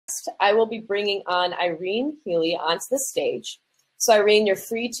next, I will be bringing on Irene Healey onto the stage. So Irene, you're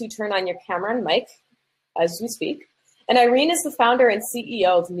free to turn on your camera and mic as we speak. And Irene is the founder and CEO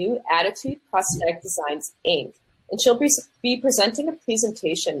of New Attitude Prosthetic Designs, Inc. And she'll be presenting a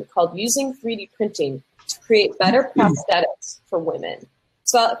presentation called Using 3D Printing to Create Better Prosthetics for Women.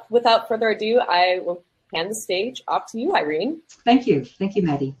 So without further ado, I will hand the stage off to you, Irene. Thank you. Thank you,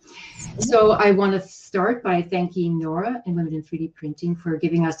 Maddie. So I want to start by thanking Nora and Women in 3D Printing for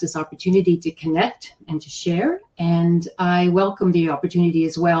giving us this opportunity to connect and to share. And I welcome the opportunity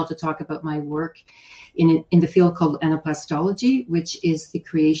as well to talk about my work in the field called anaplastology, which is the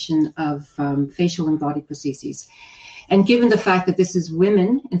creation of facial and body prostheses. And given the fact that this is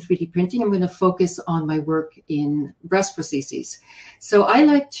women in 3D printing, I'm going to focus on my work in breast prostheses. So I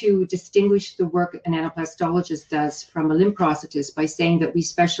like to distinguish the work an anaplastologist does from a limb prosthetist by saying that we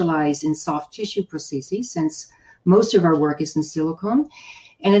specialize in soft tissue prostheses, since most of our work is in silicone.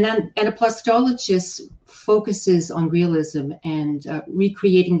 And an anaplastologist focuses on realism and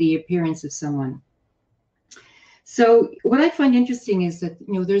recreating the appearance of someone. So what I find interesting is that,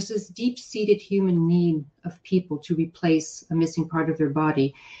 you know, there's this deep-seated human need of people to replace a missing part of their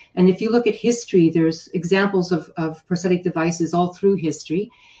body. And if you look at history, there's examples of prosthetic devices all through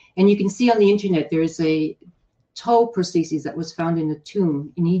history. And you can see on the internet, there's a toe prosthesis that was found in a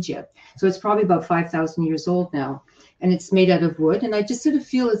tomb in Egypt. So it's probably about 5,000 years old now. And it's made out of wood. And I just sort of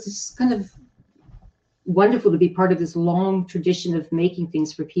feel it's just kind of wonderful to be part of this long tradition of making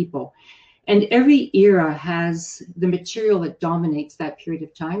things for people. And every era has the material that dominates that period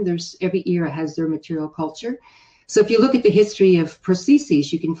of time. Every era has their material culture. So if you look at the history of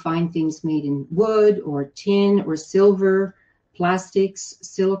prostheses, you can find things made in wood or tin or silver, plastics,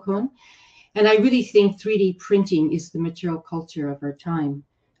 silicone. And I really think 3D printing is the material culture of our time.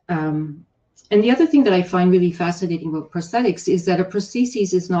 And the other thing that I find really fascinating about prosthetics is that a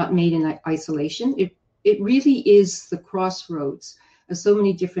prosthesis is not made in isolation. It really is the crossroads of so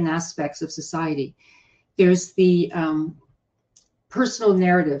many different aspects of society. There's the personal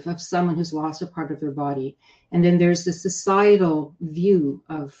narrative of someone who's lost a part of their body. And then there's the societal view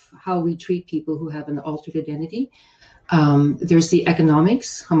of how we treat people who have an altered identity. There's the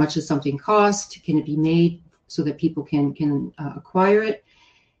economics, how much does something cost? Can it be made so that people can acquire it?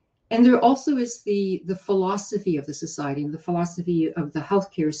 And there also is the philosophy of the society and the philosophy of the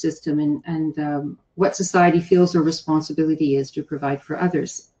healthcare system and what society feels their responsibility is to provide for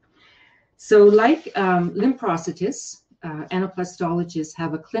others. So like limb prosthetists, anaplastologists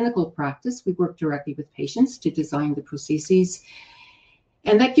have a clinical practice. We work directly with patients to design the prostheses.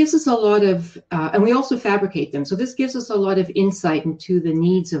 And that gives us a lot of, and we also fabricate them. So this gives us a lot of insight into the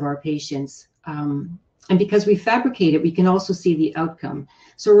needs of our patients. And because we fabricate it, we can also see the outcome.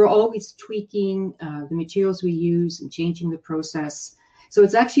 So we're always tweaking the materials we use and changing the process. So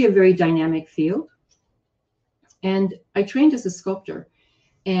it's actually a very dynamic field. And I trained as a sculptor.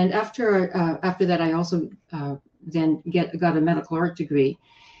 And after that, I also then got a medical art degree.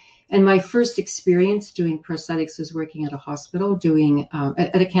 And my first experience doing prosthetics was working at a hospital,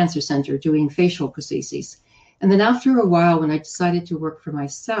 at a cancer center, doing facial prostheses. And then after a while, when I decided to work for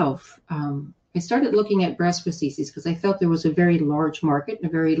myself, I started looking at breast prostheses because I felt there was a very large market and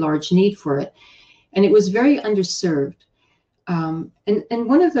a very large need for it. And it was very underserved. And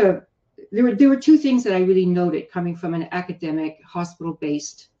one of there were two things that I really noted coming from an academic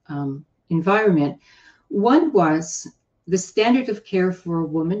hospital-based environment. One was the standard of care for a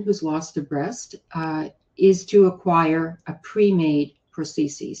woman who's lost a breast is to acquire a pre-made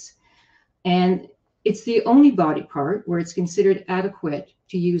prosthesis. And it's the only body part where it's considered adequate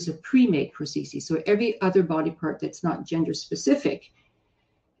to use a pre-made prosthesis. So every other body part that's not gender specific,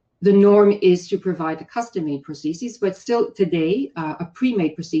 the norm is to provide a custom-made prosthesis, but still today, a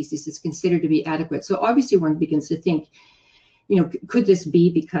pre-made prosthesis is considered to be adequate. So obviously one begins to think, you know, could this be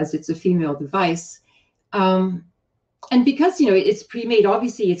because it's a female device? And because, you know, it's pre-made,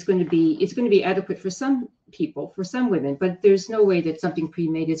 obviously it's going to be adequate for some people, for some women, but there's no way that something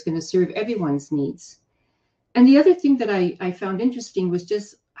pre-made is going to serve everyone's needs. And the other thing that I found interesting was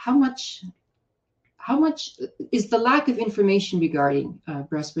just how much is the lack of information regarding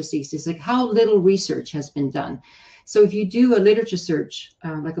breast prosthesis, like how little research has been done. So if you do a literature search,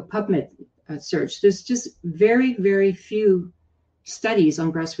 like a PubMed search, there's just very, very few studies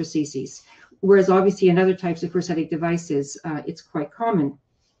on breast prosthesis, whereas obviously in other types of prosthetic devices, it's quite common.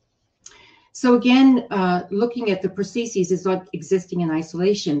 So again, looking at the prostheses is not existing in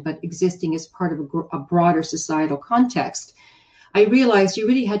isolation, but existing as part of a broader societal context. I realized you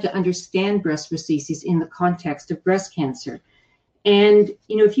really had to understand breast prostheses in the context of breast cancer. And,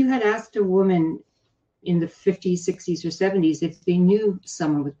 you know, if you had asked a woman in the 50s, 60s, or 70s, if they knew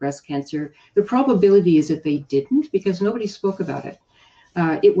someone with breast cancer, the probability is that they didn't, because nobody spoke about it.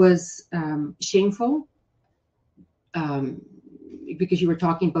 It was shameful, because you were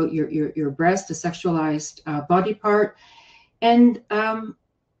talking about your breast, a sexualized body part. And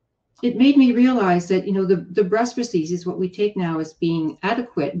it made me realize that, you know, the breast prosthesis, what we take now as being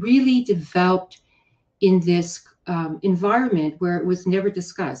adequate, really developed in this environment where it was never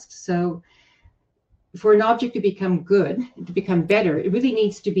discussed. So for an object to become good, to become better, it really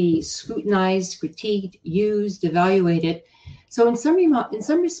needs to be scrutinized, critiqued, used, evaluated. So in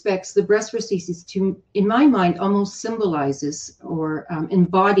some respects, the breast prosthesis, in my mind, almost symbolizes or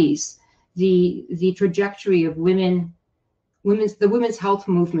embodies the trajectory of the women's health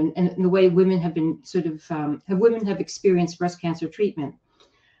movement, and the way women have been sort of women have experienced breast cancer treatment.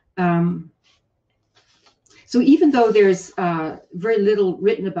 So even though there's very little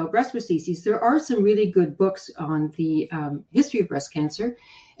written about breast prostheses, there are some really good books on the history of breast cancer.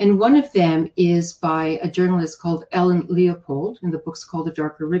 And one of them is by a journalist called Ellen Leopold, and the book's called The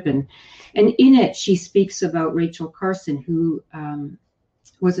Darker Ribbon. And in it, she speaks about Rachel Carson, who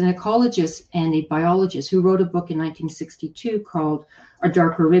was an ecologist and a biologist who wrote a book in 1962 called A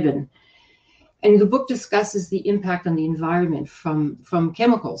Darker Ribbon. And the book discusses the impact on the environment from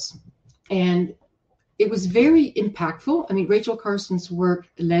chemicals. And it was very impactful. I mean, Rachel Carson's work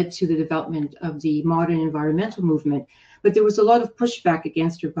led to the development of the modern environmental movement, but there was a lot of pushback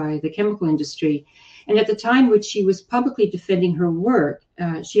against her by the chemical industry. And at the time which she was publicly defending her work,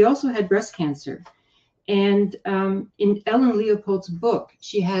 she also had breast cancer. And in Ellen Leopold's book,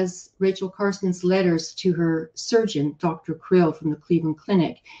 she has Rachel Carson's letters to her surgeon, Dr. Krill from the Cleveland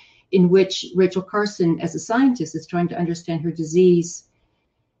Clinic, in which Rachel Carson, as a scientist, is trying to understand her disease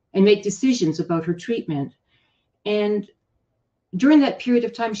and make decisions about her treatment. And during that period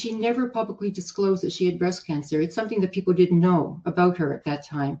of time, she never publicly disclosed that she had breast cancer. It's something that people didn't know about her at that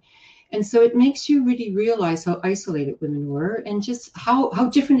time. And so it makes you really realize how isolated women were, and just how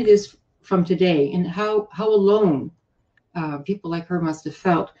different it is from today, and how alone people like her must have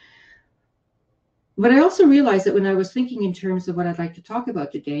felt. But I also realized that when I was thinking in terms of what I'd like to talk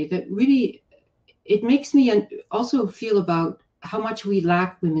about today, that really it makes me also feel about how much we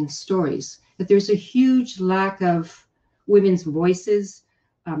lack women's stories, that there's a huge lack of women's voices,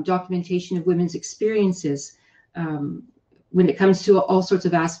 documentation of women's experiences when it comes to all sorts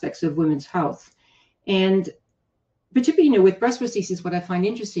of aspects of women's health. And particularly, you know, with breast prosthesis, what I find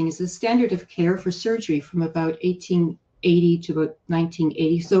interesting is the standard of care for surgery from about 1880 to about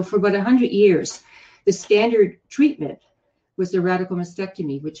 1980. So for about 100 years, the standard treatment was the radical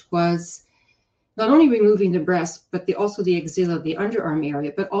mastectomy, which was not only removing the breast, but also the axilla, the underarm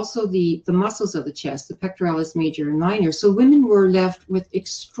area, but also the muscles of the chest, the pectoralis major and minor. So women were left with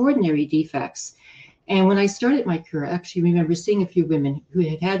extraordinary defects. And when I started my career, I actually remember seeing a few women who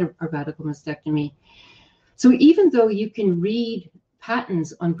had had a radical mastectomy. So even though you can read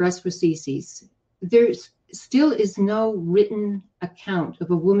patents on breast prostheses, there still is no written account of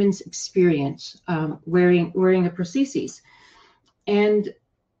a woman's experience wearing a prosthesis. And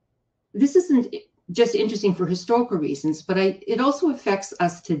this isn't just interesting for historical reasons, but it also affects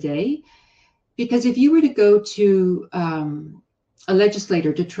us today, because if you were to go to a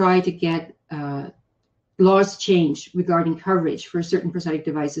legislator to try to get laws changed regarding coverage for certain prosthetic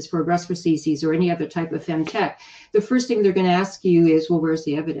devices, for breast prostheses or any other type of femtech, the first thing they're going to ask you is, well, where's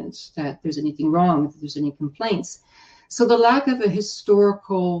the evidence that there's anything wrong, if there's any complaints? So the lack of a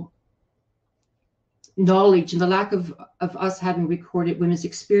historical knowledge and the lack of us having recorded women's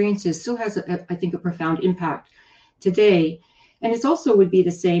experiences still has, I think, a profound impact today. And it also would be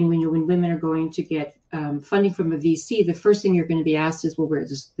the same when women are going to get funding from a VC. The first thing you're going to be asked is, well,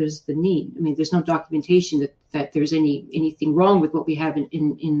 where's there's the need? I mean, there's no documentation that there's anything wrong with what we have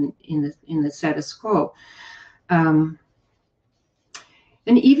in the status quo. And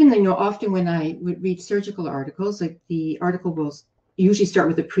even, you know, often when I would read surgical articles, like the article will usually start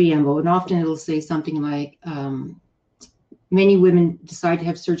with a preamble, and often it'll say something like, many women decide to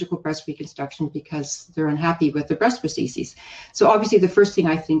have surgical breast reconstruction because they're unhappy with the breast prostheses. So obviously the first thing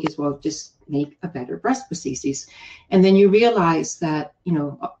I think is, well, just make a better breast prosthesis. And then you realize that, you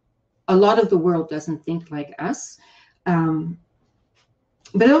know, a lot of the world doesn't think like us. But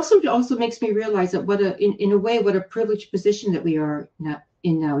it also makes me realize that in a way, what a privileged position that we are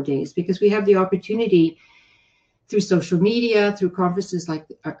in nowadays, because we have the opportunity through social media, through conferences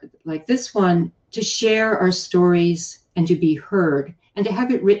like this one, to share our stories and to be heard and to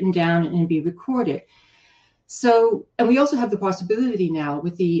have it written down and be recorded. So, and we also have the possibility now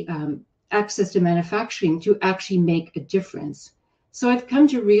with the access to manufacturing to actually make a difference. So I've come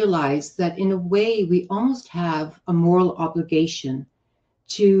to realize that in a way, we almost have a moral obligation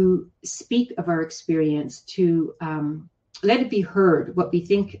to speak of our experience, to let it be heard what we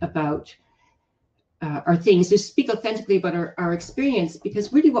think about our things, to speak authentically about our experience,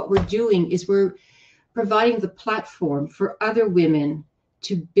 because really what we're doing is we're providing the platform for other women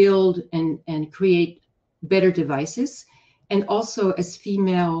to build and create better devices. And also as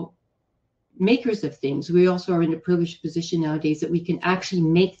female makers of things, we also are in a privileged position nowadays that we can actually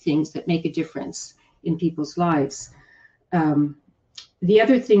make things that make a difference in people's lives. The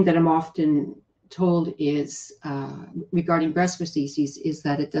other thing that I'm often told is regarding breast prostheses is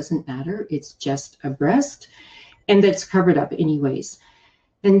that it doesn't matter, it's just a breast, and that's covered up anyways.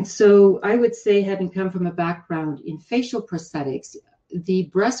 And so I would say, having come from a background in facial prosthetics, the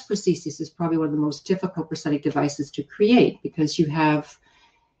breast prosthesis is probably one of the most difficult prosthetic devices to create, because you have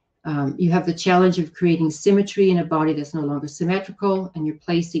the challenge of creating symmetry in a body that's no longer symmetrical, and you're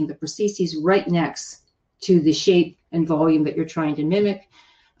placing the prostheses right next to the shape and volume that you're trying to mimic.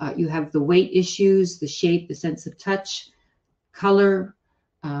 You have the weight issues, the shape, the sense of touch, color.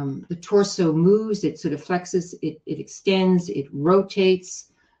 The torso moves, it sort of flexes, it extends, it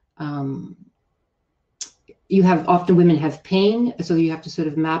rotates. You have, often women have pain, so you have to sort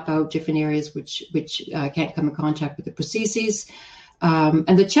of map out different areas which can't come in contact with the prostheses.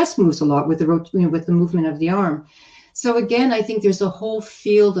 And the chest moves a lot with the movement of the arm. So again, I think there's a whole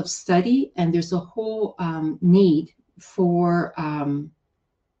field of study, and there's a whole need for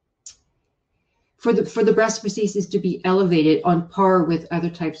the breast prosthesis to be elevated on par with other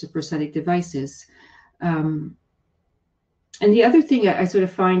types of prosthetic devices. And the other thing I sort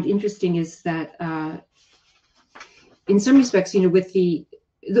of find interesting is that in some respects, with the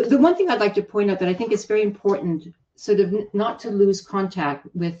one thing I'd like to point out that I think is very important, sort of not to lose contact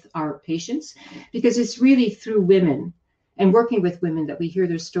with our patients, because it's really through women and working with women that we hear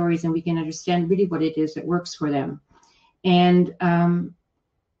their stories and we can understand really what it is that works for them. And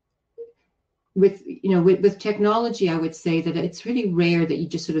with technology, I would say that it's really rare that you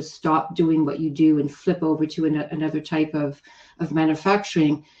just sort of stop doing what you do and flip over to another type of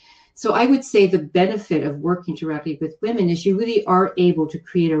manufacturing. So I would say the benefit of working directly with women is you really are able to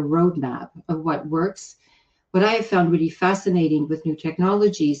create a roadmap of what works. What I have found really fascinating with new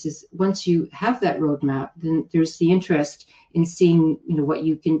technologies is once you have that roadmap, then there's the interest in seeing,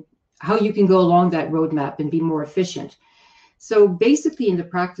 how you can go along that roadmap and be more efficient. So basically, in the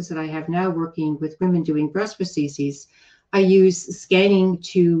practice that I have now working with women doing breast prostheses, I use scanning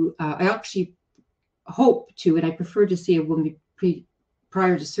to, I actually hope to, and I prefer to see a woman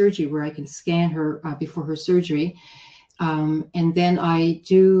prior to surgery where I can scan her before her surgery. And then I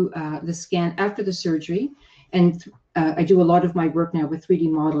do the scan after the surgery. And I do a lot of my work now with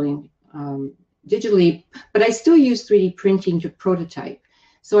 3D modeling digitally, but I still use 3D printing to prototype.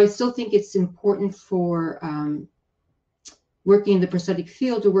 So I still think it's important for working in the prosthetic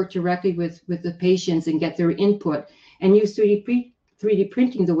field to work directly with the patients and get their input and use 3D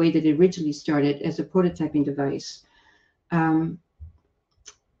printing the way that it originally started as a prototyping device. I'm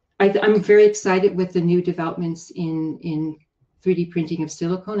very excited with the new developments in 3D printing of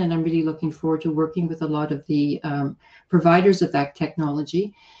silicone, and I'm really looking forward to working with a lot of the providers of that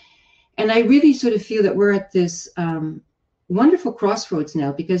technology. And I really sort of feel that we're at this wonderful crossroads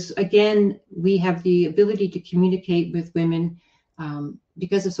now, because again, we have the ability to communicate with women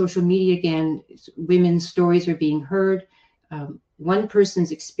because of social media. Again, women's stories are being heard. One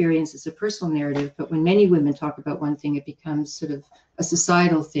person's experience is a personal narrative, but when many women talk about one thing, it becomes sort of a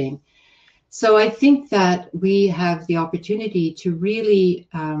societal thing. So I think that we have the opportunity to really,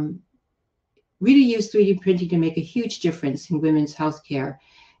 really use 3D printing to make a huge difference in women's healthcare.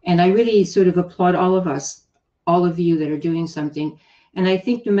 And I really sort of applaud all of us, all of you that are doing something. And I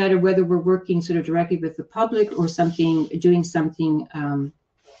think no matter whether we're working sort of directly with the public or doing something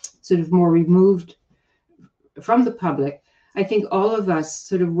sort of more removed from the public, I think all of us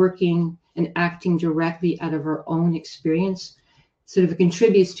sort of working and acting directly out of our own experience sort of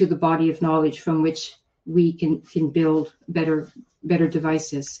contributes to the body of knowledge from which we can build better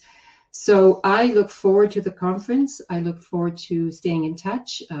devices. So I look forward to the conference. I look forward to staying in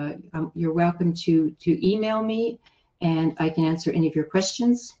touch. You're welcome to email me, and I can answer any of your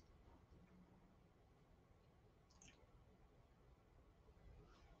questions.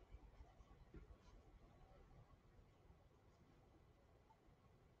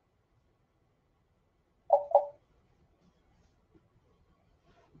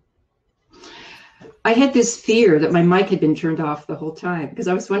 I had this fear that my mic had been turned off the whole time because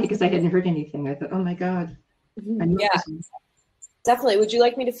I was wondering, because I hadn't heard anything. I thought, oh my God. Yeah, definitely. Would you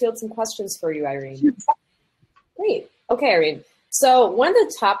like me to field some questions for you, Irene? Sure. Great. Okay, Irene. So one of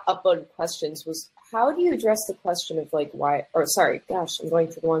the top upvoted questions was, how do you address the question of like why, or sorry, gosh, I'm going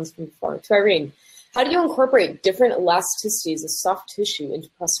for the ones from before. To Irene, how do you incorporate different elasticities of soft tissue into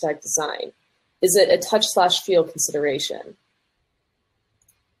prosthetic design? Is it a touch/feel consideration?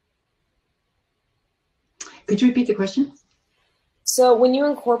 Could you repeat the question? So when you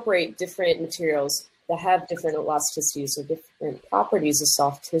incorporate different materials that have different elasticities or different properties of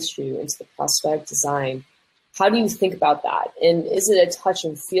soft tissue into the prosthetic design, how do you think about that? And is it a touch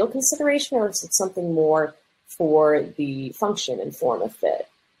and feel consideration, or is it something more for the function and form of fit?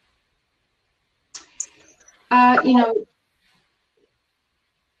 You know,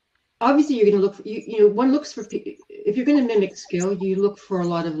 obviously you're going to look for, one looks for, if you're going to mimic skill, you look for a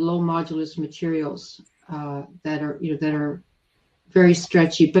lot of low modulus materials that are very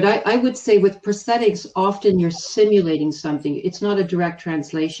stretchy. But I would say with prosthetics, often you're simulating something. It's not a direct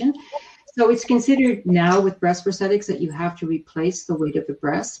translation. So it's considered now with breast prosthetics that you have to replace the weight of the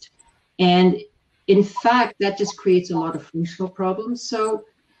breast. And in fact, that just creates a lot of functional problems. So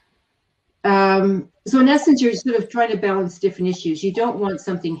in essence, you're sort of trying to balance different issues. You don't want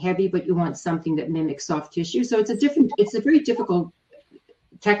something heavy, but you want something that mimics soft tissue. So it's a very difficult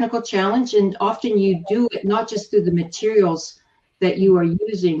technical challenge. And often you do it not just through the materials that you are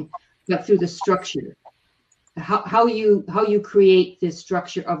using, but through the structure. How you create the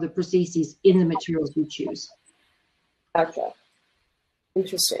structure of the prostheses in the materials you choose. Okay,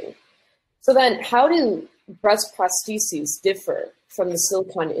 interesting. So then how do breast prostheses differ from the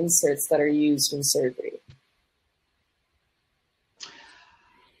silicone inserts that are used in surgery?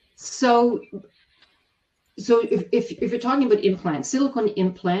 So if you're talking about implants, silicone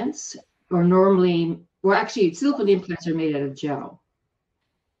implants are normally, well, actually silicone implants are made out of gel.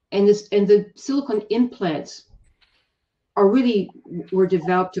 And the silicone implants were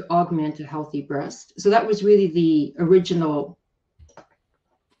developed to augment a healthy breast. So that was really the original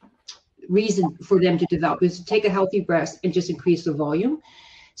reason for them to develop, is to take a healthy breast and just increase the volume.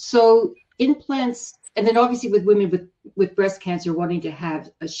 So implants, and then obviously with women with breast cancer wanting to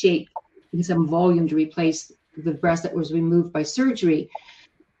have a shape and some volume to replace the breast that was removed by surgery,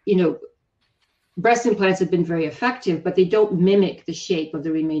 breast implants have been very effective, but they don't mimic the shape of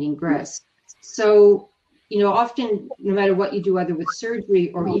the remaining breast. So, often, no matter what you do, either with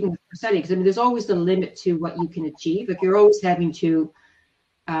surgery or even with prosthetics, I mean, there's always the limit to what you can achieve. Like, you're always having to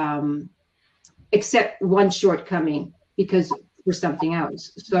accept one shortcoming because for something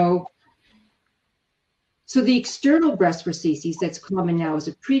else. So the external breast prosthesis that's common now as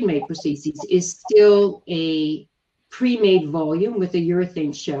a pre-made prosthesis is still a pre-made volume with a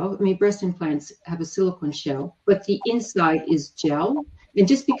urethane shell. I mean, breast implants have a silicone shell, but the inside is gel. And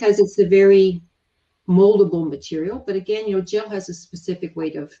just because it's a very moldable material, but again, gel has a specific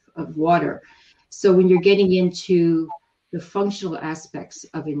weight of water. So when you're getting into the functional aspects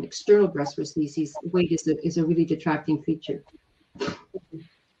of an external breast prosthesis, weight is a really detracting feature.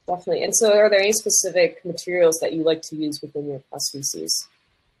 Definitely. And so are there any specific materials that you like to use within your prostheses?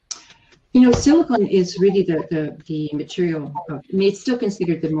 Silicone is really the material. I mean, it's still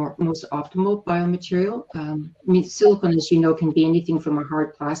considered the most optimal biomaterial. I mean, silicone, as you know, can be anything from a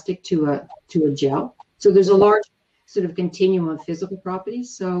hard plastic to a gel. So there's a large sort of continuum of physical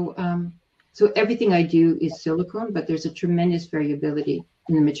properties. So everything I do is silicone, but there's a tremendous variability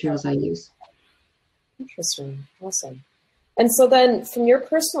in the materials I use. Interesting. Awesome. And so then, from your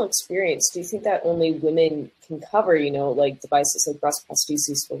personal experience, do you think that only women can cover, like devices like breast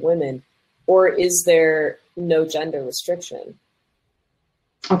prostheses for women? Or is there no gender restriction?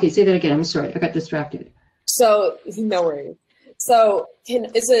 Okay, say that again. I'm sorry, I got distracted. So, no worries. So,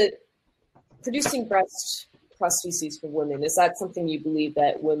 is it producing breast prostheses for women? Is that something you believe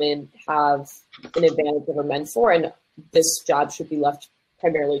that women have an advantage over men for, and this job should be left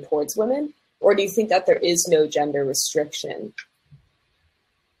primarily towards women? Or do you think that there is no gender restriction?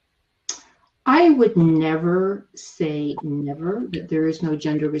 I would never say never, that there is no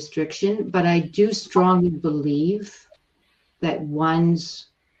gender restriction, but I do strongly believe that one's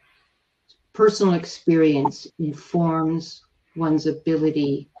personal experience informs one's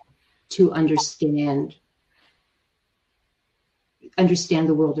ability to understand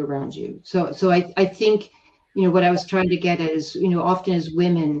the world around you. So I think, what I was trying to get at is, often as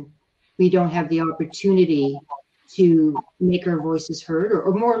women, we don't have the opportunity to make our voices heard,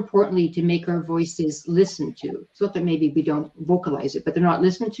 or more importantly, to make our voices listened to. It's not that maybe we don't vocalize it, but they're not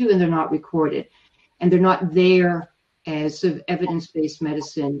listened to and they're not recorded. And they're not there as sort of evidence-based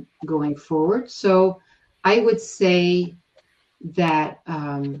medicine going forward. So I would say that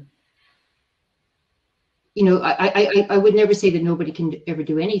you know, I would never say that nobody can ever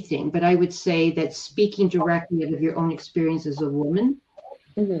do anything, but I would say that speaking directly out of your own experience as a woman,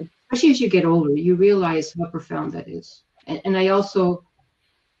 especially as you get older, you realize how profound that is. And I also,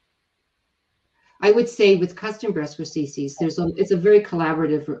 I would say with custom breast prostheses, it's a very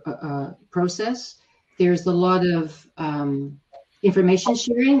collaborative process. There's a lot of information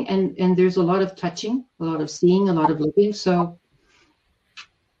sharing, and there's a lot of touching, a lot of seeing, a lot of looking. So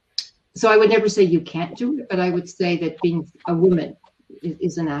I would never say you can't do it, but I would say that being a woman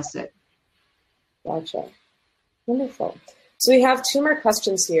is an asset. Gotcha. Wonderful. So we have 2 more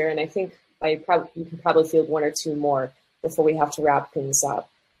questions here, and I think you can probably field 1 or 2 more before we have to wrap things up.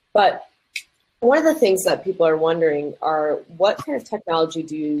 But one of the things that people are wondering are, what kind of technology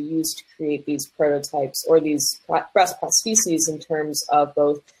do you use to create these prototypes or these breast prostheses in terms of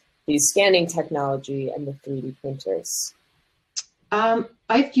both the scanning technology and the 3D printers?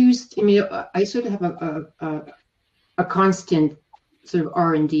 I've used, I mean, I sort of have a constant sort of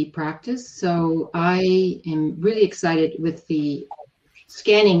R&D practice. So I am really excited with the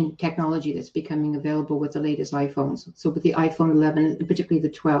scanning technology that's becoming available with the latest iPhones. So with the iPhone 11, and particularly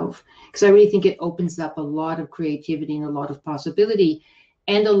the 12, because I really think it opens up a lot of creativity and a lot of possibility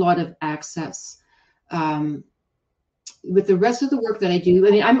and a lot of access. With the rest of the work that I do,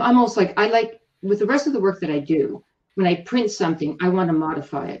 I mean, I'm almost like, with the rest of the work that I do, when I print something, I want to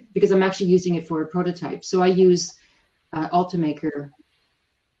modify it because I'm actually using it for a prototype. So I use Ultimaker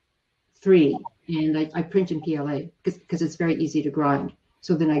 3, and I print in PLA because it's very easy to grind.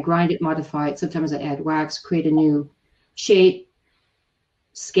 So then I grind it, modify it. Sometimes I add wax, create a new shape,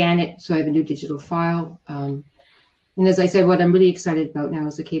 scan it, so I have a new digital file. And as I said, what I'm really excited about now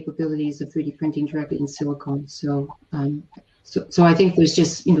is the capabilities of 3D printing directly in silicone. So so I think there's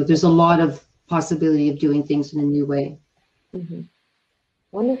just, you know, there's a lot of possibility of doing things in a new way.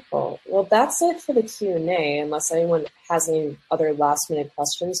 Wonderful. Well, that's it for the Q&A. Unless anyone has any other last-minute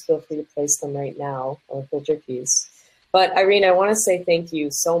questions, feel free to place them right now or hold your peace. But Irene, I want to say thank you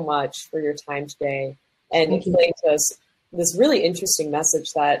so much for your time today and explaining to us this really interesting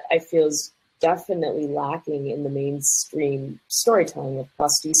message that I feel is definitely lacking in the mainstream storytelling of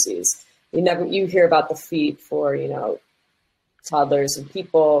prostheses. You hear about the feet for, you know, toddlers and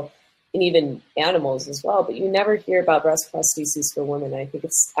people, and even animals as well, but you never hear about breast prostheses for women. I think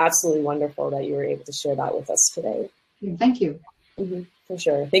it's absolutely wonderful that you were able to share that with us today. Thank you. For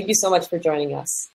sure. Thank you so much for joining us.